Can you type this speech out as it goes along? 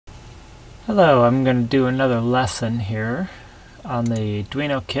Hello, I'm going to do another lesson here on the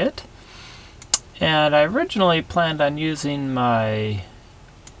DuinoKit, and I originally planned on using my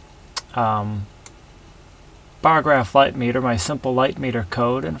bar graph light meter, my simple light meter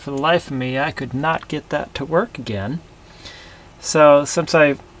code, and for the life of me I could not get that to work again. So since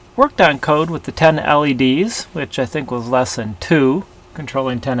I worked on code with the 10 LEDs, which I think was lesson 2,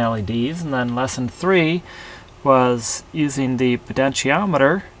 controlling 10 LEDs, and then lesson 3 was using the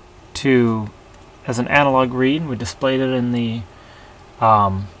potentiometer as an analog read. We displayed it in the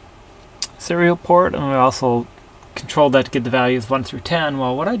serial port, and we also controlled that to get the values 1 through 10.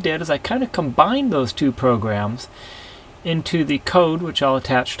 Well, what I did is I kind of combined those two programs into the code, which I'll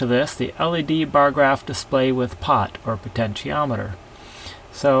attach to this, the LED bar graph display with pot, or potentiometer.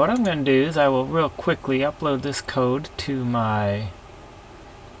 So what I'm going to do is I will real quickly upload this code to my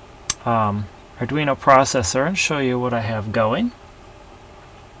Arduino processor and show you what I have going.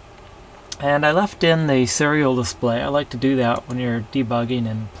 And I left in the serial display. I like to do that when you're debugging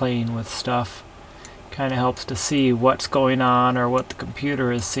and playing with stuff. Kind of helps to see what's going on or what the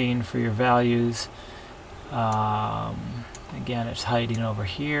computer is seeing for your values. Again, it's hiding over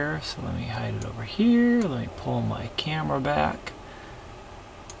here, so let me hide it over here. Let me pull my camera back.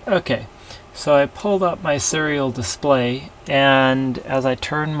 Okay, so I pulled up my serial display, and as I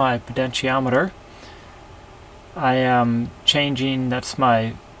turn my potentiometer, I am changing, that's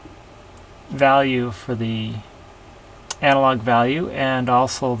my value for the analog value, and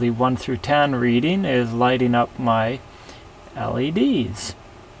also the 1 through 10 reading is lighting up my LEDs.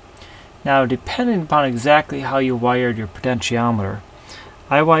 Now, depending upon exactly how you wired your potentiometer,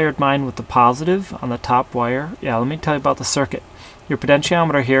 I wired mine with the positive on the top wire. Yeah, let me tell you about the circuit. Your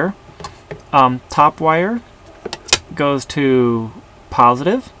potentiometer here, top wire goes to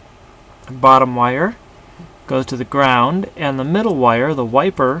positive, bottom wire goes to the ground, and the middle wire, the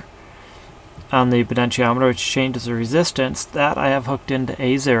wiper on the potentiometer, which changes the resistance, that I have hooked into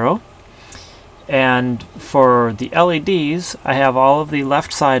A0. And for the LEDs, I have all of the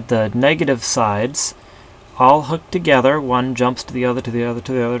left side, the negative sides, all hooked together. One jumps to the other, to the other,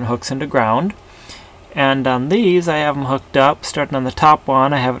 to the other, and hooks into ground. And on these, I have them hooked up. Starting on the top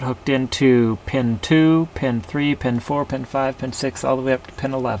one, I have it hooked into pin 2, pin 3, pin 4, pin 5, pin 6, all the way up to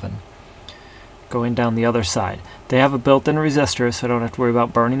pin 11. Going down the other side. They have a built-in resistor, so I don't have to worry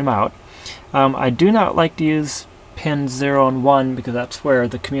about burning them out. I do not like to use pins 0 and 1 because that's where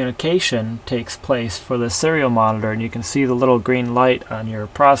the communication takes place for the serial monitor, and you can see the little green light on your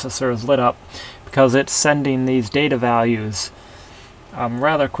processor is lit up because it's sending these data values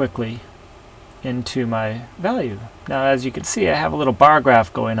rather quickly into my value. Now, as you can see, I have a little bar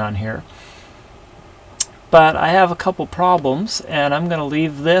graph going on here, but I have a couple problems, and I'm going to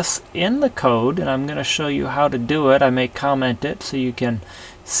leave this in the code, and I'm going to show you how to do it. I may comment it so you can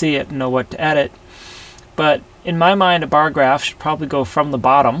see it and know what to edit. But in my mind, a bar graph should probably go from the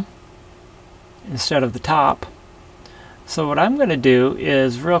bottom instead of the top. So what I'm going to do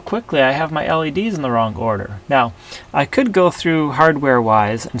is, real quickly, I have my LEDs in the wrong order. Now, I could go through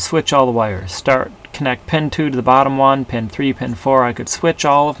hardware-wise and switch all the wires. Connect pin 2 to the bottom one, pin 3, pin 4. I could switch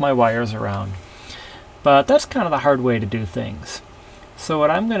all of my wires around. But that's kind of the hard way to do things. So what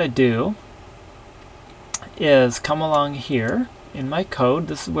I'm going to do is come along here in my code.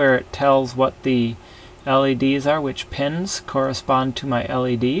 This is where it tells what the LEDs are, which pins correspond to my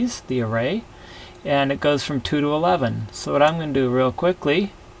LEDs, the array, and it goes from 2 to 11. So what I'm going to do real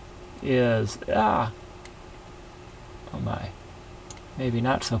quickly is, oh my, maybe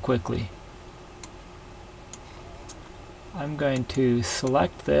not so quickly. I'm going to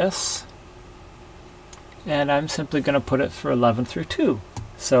select this, and I'm simply going to put it for 11 through 2.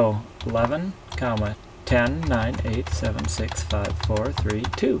 So 11, 10, 9, 8, 7, 6, 5, 4, 3,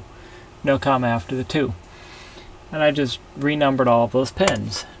 2. No comma after the 2. And I just renumbered all of those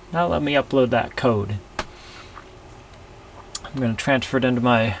pins. Now let me upload that code. I'm going to transfer it into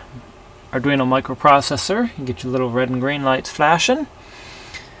my Arduino microprocessor. You get your little red and green lights flashing.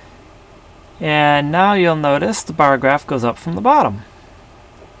 And now you'll notice the bar graph goes up from the bottom.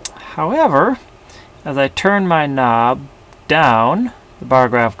 However, as I turn my knob down, the bar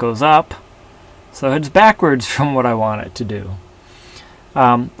graph goes up. So it's backwards from what I want it to do.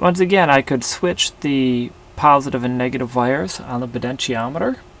 Once again, I could switch the positive and negative wires on the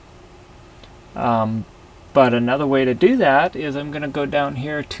potentiometer. But another way to do that is I'm going to go down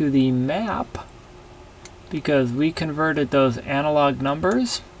here to the map, because we converted those analog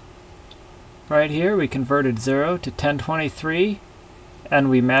numbers right here. We converted 0 to 1023, and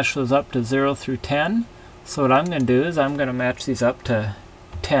we matched those up to 0 through 10. So what I'm going to do is I'm going to match these up to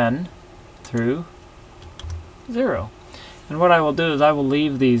 10 through 0. And what I will do is I will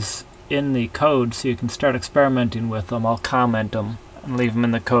leave these in the code so you can start experimenting with them. I'll comment them and leave them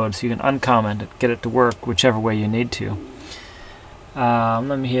in the code so you can uncomment it, get it to work whichever way you need to.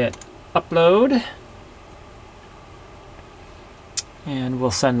 Let me hit upload, and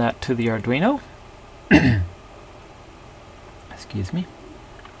we'll send that to the Arduino. Excuse me.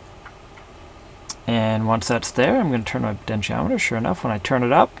 And once that's there, I'm going to turn my potentiometer. Sure enough, when I turn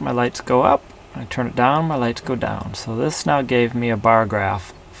it up, my lights go up. When I turn it down, my lights go down. So this now gave me a bar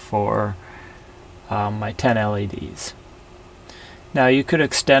graph for my 10 LEDs. Now you could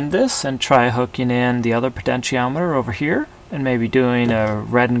extend this and try hooking in the other potentiometer over here and maybe doing a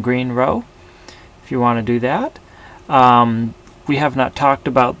red and green row if you want to do that. We have not talked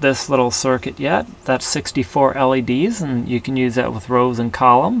about this little circuit yet. That's 64 LEDs, and you can use that with rows and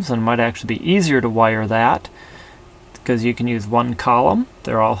columns, and it might actually be easier to wire that because you can use one column.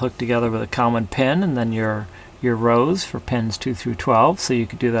 They're all hooked together with a common pin, and then your rows for pins 2 through 12, so you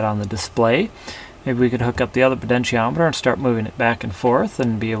could do that on the display. Maybe we could hook up the other potentiometer and start moving it back and forth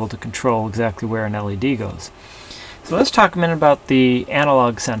and be able to control exactly where an LED goes. So let's talk a minute about the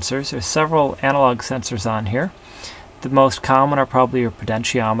analog sensors. There's several analog sensors on here. The most common are probably your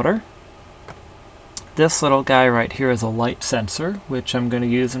potentiometer. This little guy right here is a light sensor, which I'm going to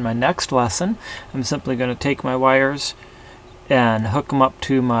use in my next lesson. I'm simply going to take my wires and hook them up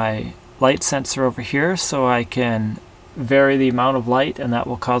to my light sensor over here so I can vary the amount of light, and that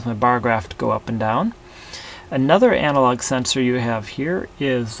will cause my bar graph to go up and down. Another analog sensor you have here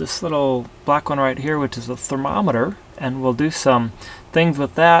is this little black one right here, which is a thermometer, and we'll do some things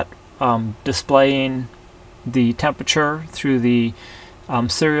with that, displaying the temperature through the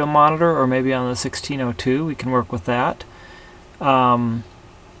serial monitor, or maybe on the 1602 we can work with that. Trying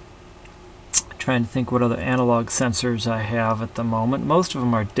to think what other analog sensors I have at the moment. Most of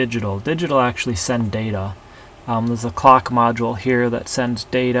them are digital. Digital actually send data. There's a clock module here that sends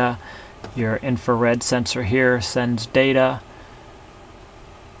data. Your infrared sensor here sends data.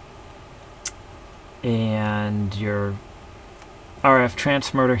 And your RF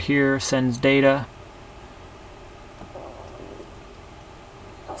transmitter here sends data.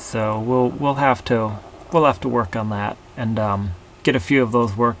 So we'll have to work on that and get a few of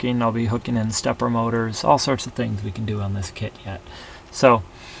those working. I'll be hooking in stepper motors, all sorts of things we can do on this kit yet. So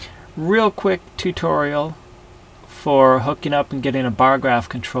real quick tutorial for hooking up and getting a bar graph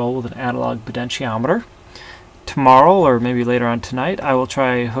control with an analog potentiometer. Tomorrow, or maybe later on tonight, I will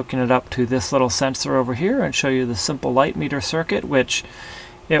try hooking it up to this little sensor over here and show you the simple light meter circuit, which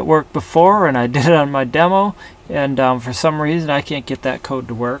it worked before and I did it on my demo, and for some reason I can't get that code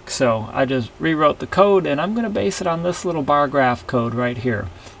to work, so I just rewrote the code, and I'm going to base it on this little bar graph code right here.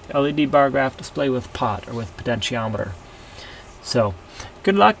 LED bar graph display with pot, or with potentiometer. So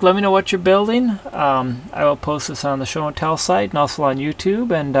good luck. Let me know what you're building. I will post this on the show and tell site and also on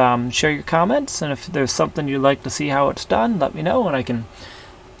YouTube, and share your comments, and if there's something you'd like to see how it's done, let me know and I can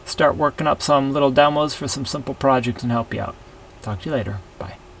start working up some little demos for some simple projects and help you out. Talk to you later.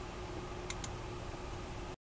 Bye.